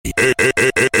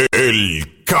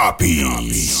Capi.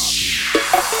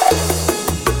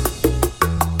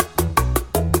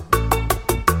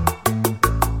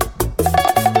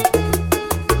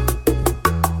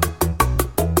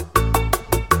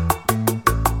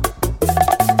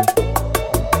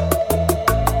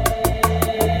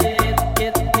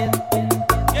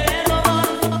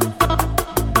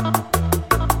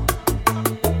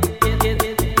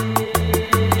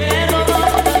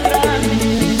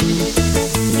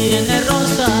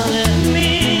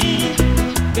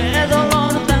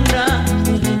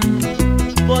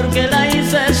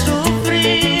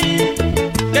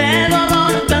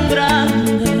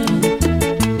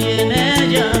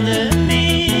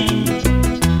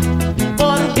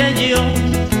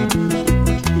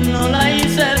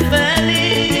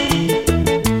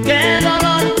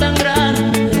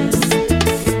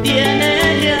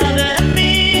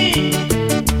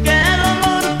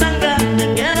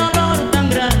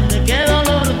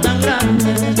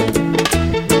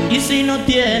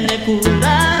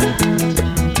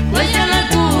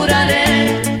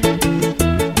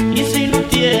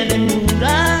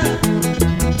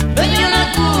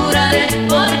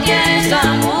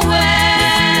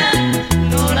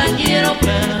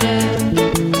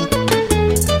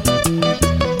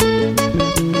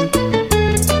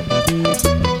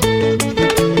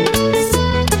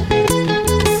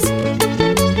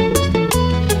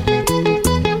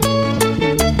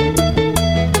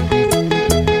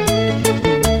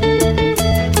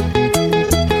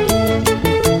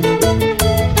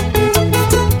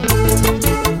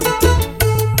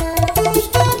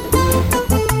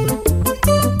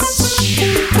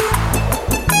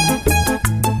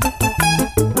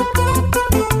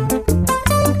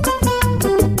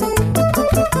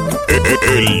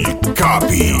 El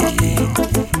Capi.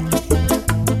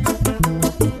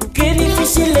 Qué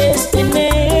difícil es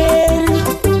tener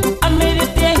a medio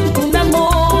tiempo un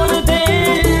amor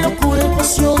de locura y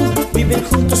pasión. Vivir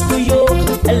juntos tú y yo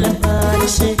al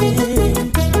amanecer.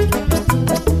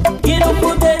 Quiero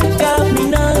poder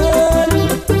caminar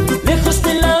lejos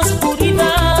de la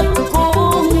oscuridad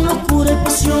con locura y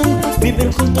pasión.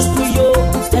 Vivir juntos tú y yo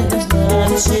al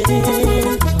amanecer.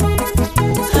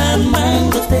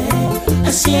 Amándote,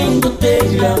 haciéndote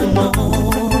el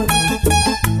amor.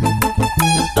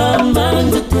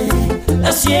 Amándote,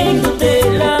 haciéndote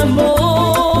el amor.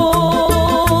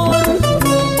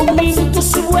 Un minuto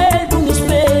se vuelve una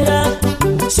espera,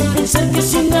 sin pensar que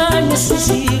 100 años es un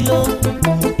siglo,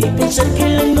 y pensar que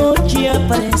la noche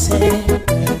aparece.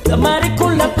 Te amaré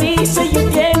con la prisa y el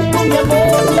tiempo, mi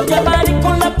amor. Te amaré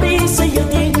con la prisa y el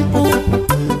tiempo.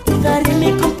 Te daré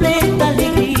mi completa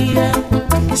alegría,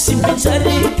 sin pensar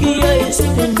de que ya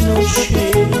esta noche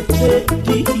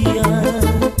de día.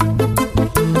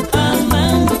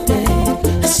 Amándote,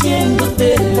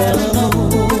 haciéndote el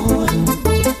amor.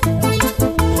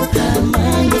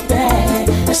 Amándote,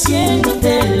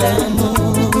 haciéndote el amor.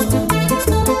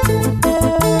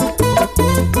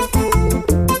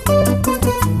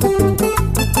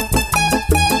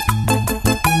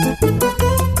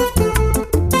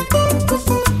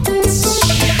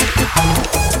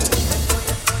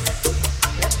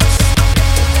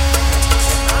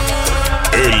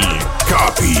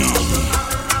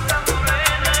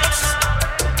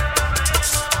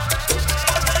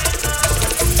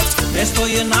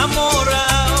 Estoy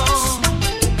enamorado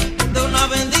de una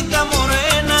bendita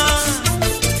morena.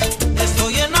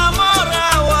 Estoy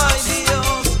enamorado, ay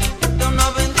Dios, de una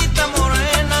bendita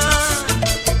morena.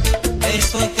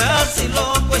 Estoy casi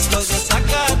loco, estoy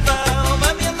desacatado,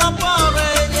 bebiendo por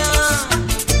ella.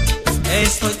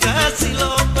 Estoy casi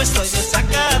loco, estoy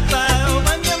desacatado,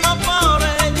 bebiendo por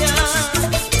ella.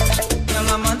 Ya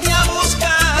la mandé a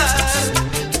buscar,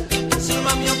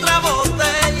 sírvame otra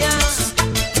botella.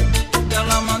 Ya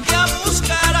la mandé a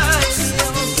buscar, ay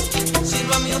Dios,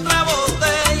 sírvame otra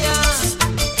botella.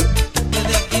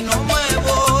 Desde aquí no me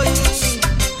voy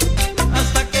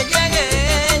hasta que llegue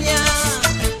ella.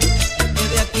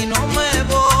 Desde aquí no me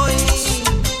voy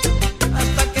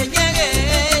hasta que llegue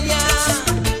ella.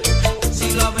 Si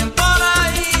la ven por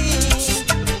ahí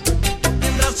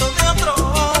en brazos de otro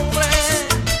hombre,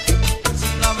 si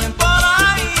la ven por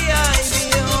ahí, ay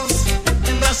Dios,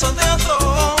 en brazos de otro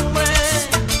hombre.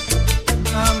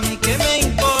 A mí que me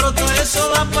importa, eso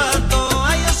da pato,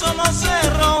 ay eso no se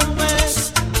rompe.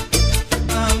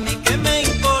 A mí que me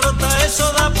importa,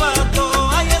 eso da pato,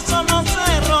 ay eso no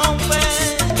se rompe.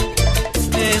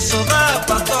 Eso da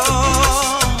pato,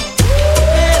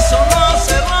 eso no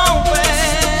se rompe.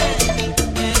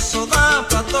 Eso da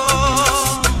pato,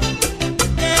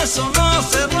 eso no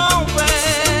se rompe.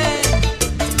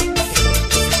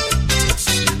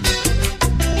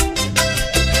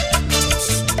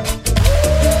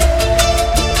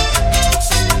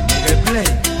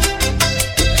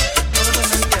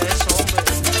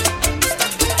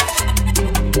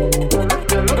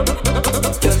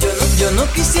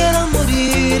 quisiera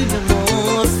morir, mi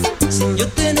amor, sin yo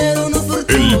tener una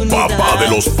oportunidad. El papá de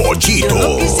los pollitos. Yo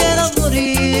no quisiera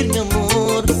morir, mi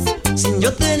amor, sin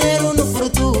yo tener una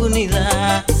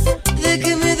oportunidad de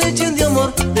que me den chin de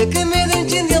amor, de que me den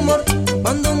chin de amor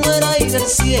cuando muera ir al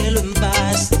cielo en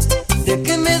paz. De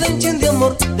que me den chin de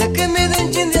amor, de que me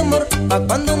den chin de amor pa'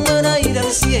 cuando muera ir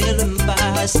al cielo en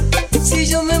paz. Si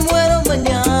yo me muero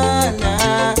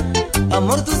mañana,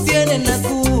 amor, tú tienes la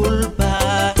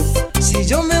culpa. Si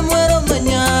yo me muero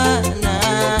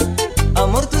mañana,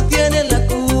 amor, tú tienes la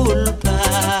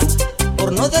culpa.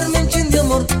 Por no darme un chin de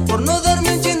amor, por no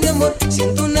darme un chin de amor,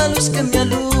 siento una luz que me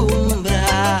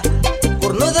alumbra.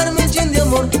 Por no darme un chin de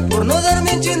amor, por no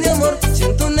darme un chin de amor,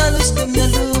 siento una luz que me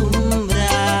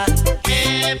alumbra.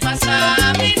 ¿Qué pasa,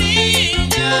 mi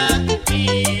niña?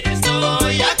 Mira,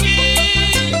 estoy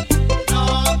aquí.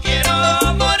 No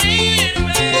quiero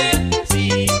morirme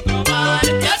sin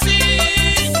probarte así.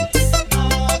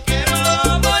 No quiero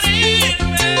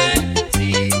morirme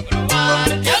sin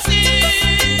probarte así.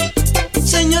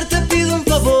 Señor, te pido un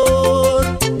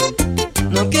favor,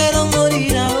 no quiero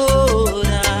morir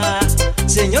ahora.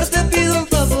 Señor, te pido un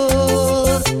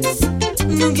favor,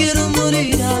 no quiero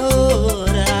morir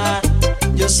ahora.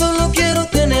 Yo solo quiero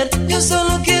tener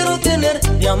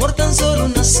mi amor tan solo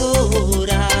unas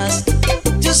horas.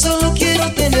 Yo solo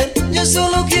quiero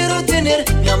tener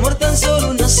mi amor tan solo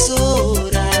unas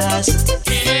horas.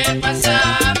 ¿Qué pasa,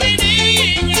 mi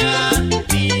niña?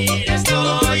 Mira,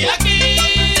 estoy aquí.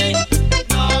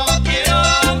 No quiero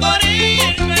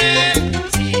morirme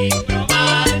sin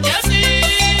probarte así.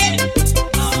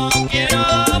 No quiero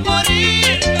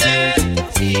morirme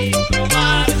sin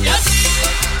probarte así.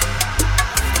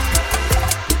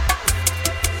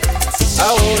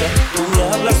 Ahora tú me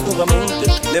hablas nuevamente,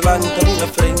 levántame la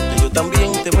frente, yo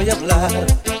también te voy a hablar.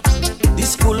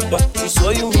 Disculpa si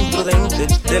soy un imprudente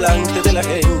delante de la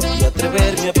gente y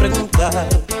atreverme a preguntar: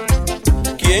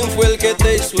 ¿quién fue el que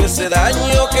te hizo ese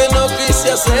daño que no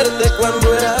quise hacerte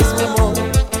cuando eras mi amor?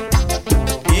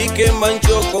 Y que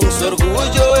manchó con su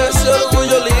orgullo, ese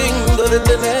orgullo lindo de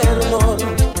tener honor.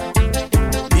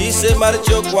 Y se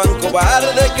marchó cuán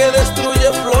cobarde que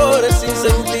destruye flores sin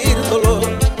sentir dolor.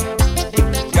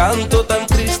 Canto tan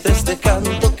triste este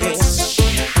canto que es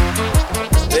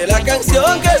de la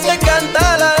canción que se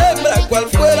canta a la hembra, cual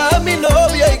fuera mi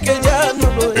novia y que ya no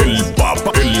lo es. El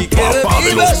papá de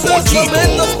Revive los esos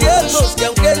momentos pollitos. tiernos que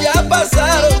aunque ya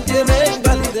pasaron tienen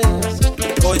validez.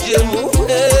 Oye,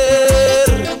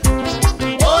 mujer,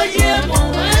 Oye,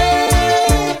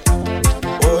 mujer,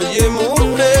 oye,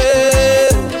 mujer,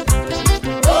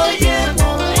 oye,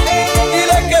 mujer.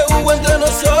 dile que hubo entre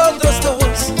nosotros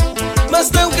dos más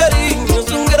de un cariño, es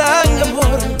un gran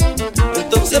amor.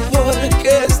 Entonces, ¿por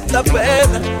qué esta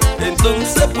pena?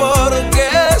 Entonces, ¿por qué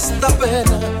esta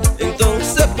pena?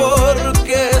 Entonces, ¿por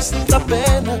qué esta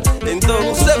pena?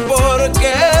 Entonces, ¿por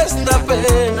qué esta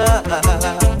pena?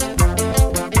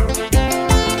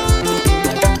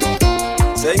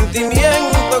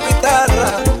 Sentimiento, guitarra,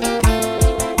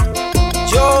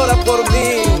 llora por mí,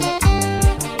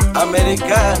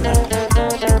 americana.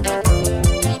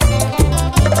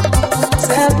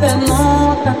 Se te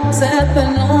nota, mamá, se te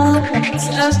nota,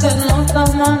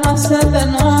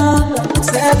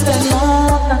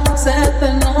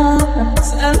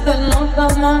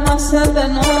 mamá, se te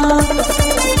nota.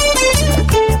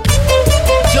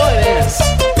 Yo eres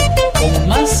con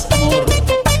más amor.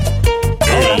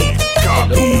 El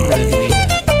Capi.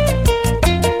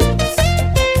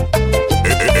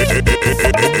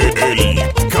 El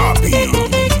Capi.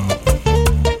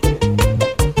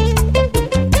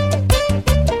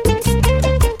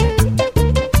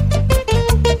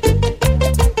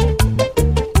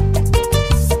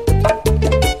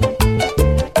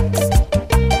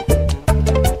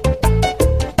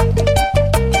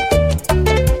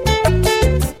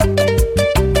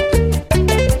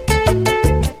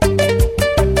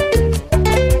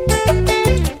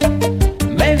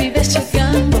 Me vives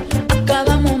chequeando a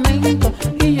cada momento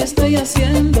y yo estoy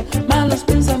haciendo malos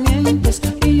pensamientos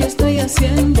y yo estoy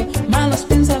haciendo malos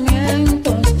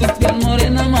pensamientos. Tu piel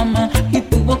morena, mamá, y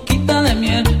tu boquita de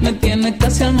miel me tiene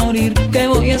casi al morir. ¿Qué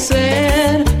voy a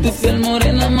hacer? Tu piel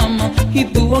morena, mamá, y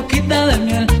tu boquita de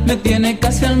miel me tiene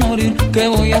casi al morir. ¿Qué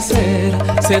voy a hacer?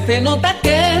 Se te nota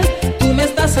que tú me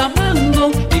estás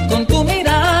amando y con tu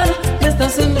mirar me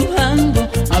estás embrujando.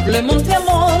 Hablemos de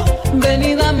amor, ven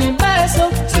y dame un beso.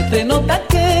 Se te nota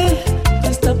que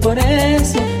está por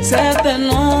eso. Se te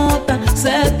nota,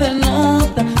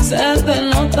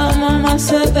 mamá,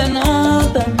 se te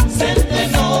nota. Se te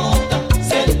nota,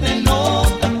 se te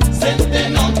nota, se te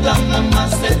nota, mamá,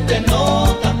 se te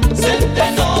nota, se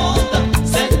te nota,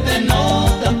 se te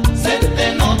nota,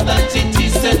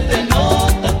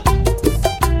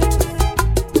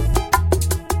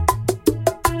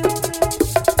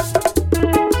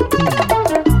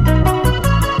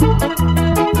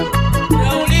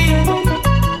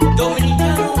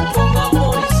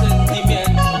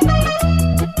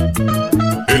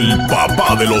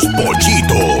 La de los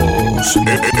pollitos.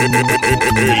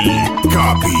 El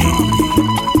Capi.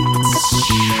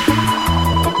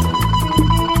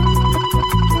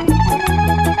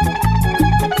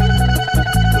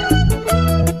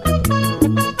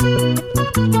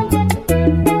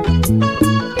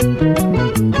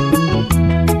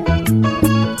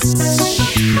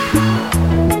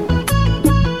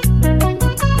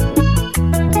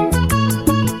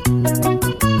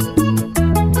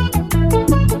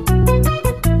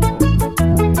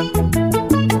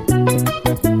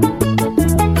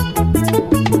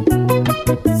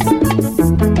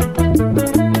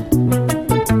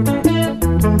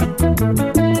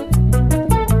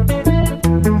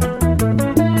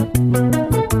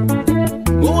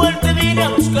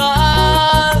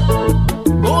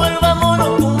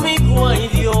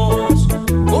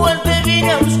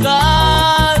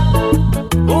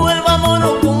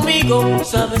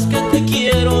 Sabes que te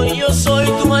quiero y yo soy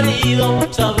tu marido.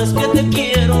 Sabes que te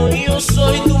quiero y yo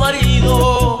soy tu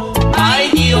marido. Ay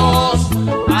Dios,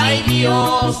 ay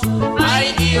Dios,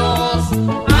 ay Dios,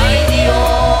 ay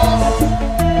Dios.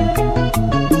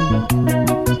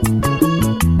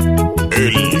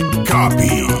 El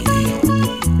Capi.